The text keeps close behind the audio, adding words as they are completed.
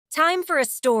Time for a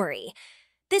story.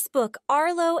 This book,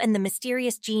 Arlo and the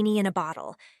Mysterious Genie in a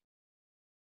Bottle.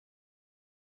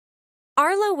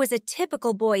 Arlo was a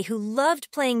typical boy who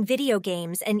loved playing video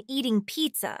games and eating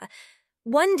pizza.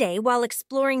 One day, while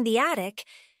exploring the attic,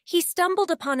 he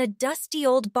stumbled upon a dusty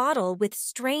old bottle with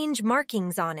strange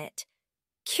markings on it.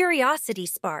 Curiosity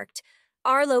sparked.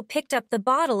 Arlo picked up the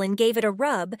bottle and gave it a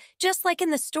rub, just like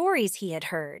in the stories he had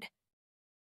heard.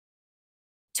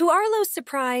 To Arlo's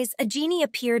surprise, a genie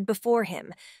appeared before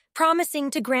him, promising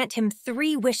to grant him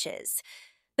 3 wishes.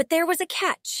 But there was a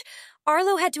catch.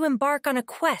 Arlo had to embark on a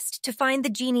quest to find the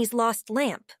genie's lost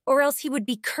lamp, or else he would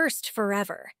be cursed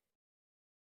forever.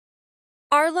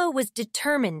 Arlo was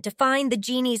determined to find the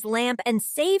genie's lamp and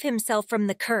save himself from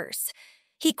the curse.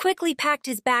 He quickly packed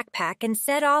his backpack and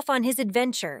set off on his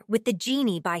adventure with the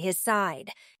genie by his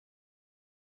side.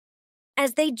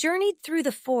 As they journeyed through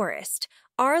the forest,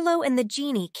 Arlo and the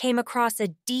genie came across a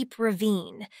deep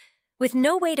ravine. With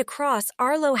no way to cross,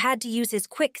 Arlo had to use his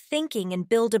quick thinking and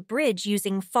build a bridge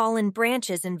using fallen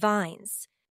branches and vines.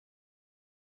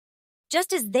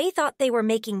 Just as they thought they were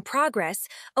making progress,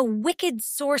 a wicked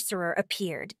sorcerer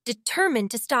appeared, determined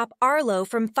to stop Arlo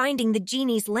from finding the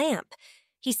genie's lamp.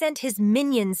 He sent his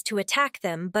minions to attack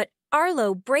them, but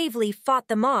Arlo bravely fought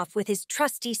them off with his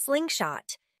trusty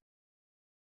slingshot.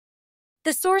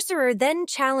 The sorcerer then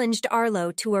challenged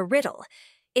Arlo to a riddle.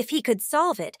 If he could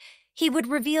solve it, he would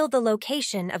reveal the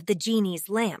location of the genie's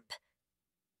lamp.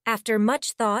 After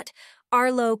much thought,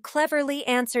 Arlo cleverly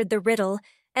answered the riddle,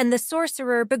 and the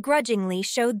sorcerer begrudgingly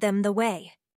showed them the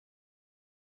way.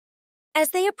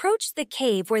 As they approached the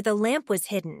cave where the lamp was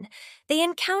hidden, they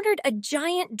encountered a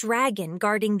giant dragon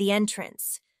guarding the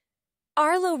entrance.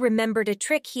 Arlo remembered a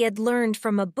trick he had learned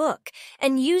from a book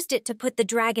and used it to put the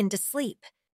dragon to sleep.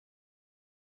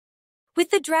 With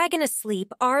the dragon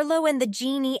asleep, Arlo and the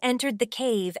genie entered the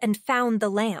cave and found the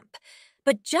lamp.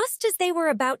 But just as they were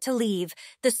about to leave,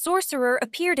 the sorcerer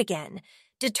appeared again,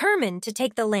 determined to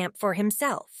take the lamp for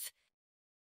himself.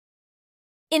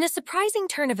 In a surprising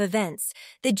turn of events,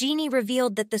 the genie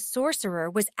revealed that the sorcerer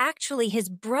was actually his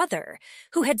brother,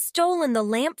 who had stolen the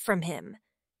lamp from him.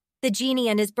 The genie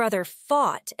and his brother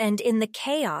fought, and in the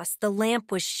chaos, the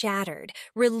lamp was shattered,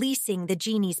 releasing the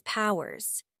genie's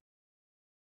powers.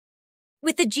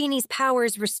 With the genie's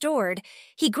powers restored,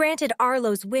 he granted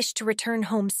Arlo's wish to return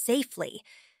home safely.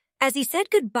 As he said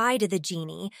goodbye to the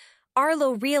genie,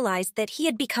 Arlo realized that he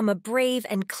had become a brave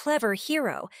and clever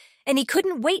hero, and he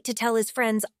couldn't wait to tell his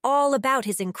friends all about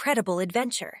his incredible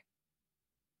adventure.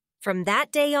 From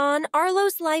that day on,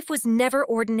 Arlo's life was never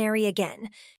ordinary again.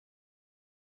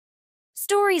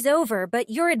 Story's over,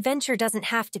 but your adventure doesn't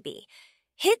have to be.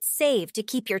 Hit save to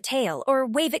keep your tale or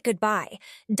wave it goodbye.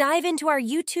 Dive into our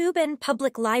YouTube and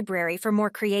public library for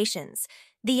more creations.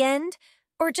 The end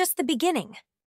or just the beginning?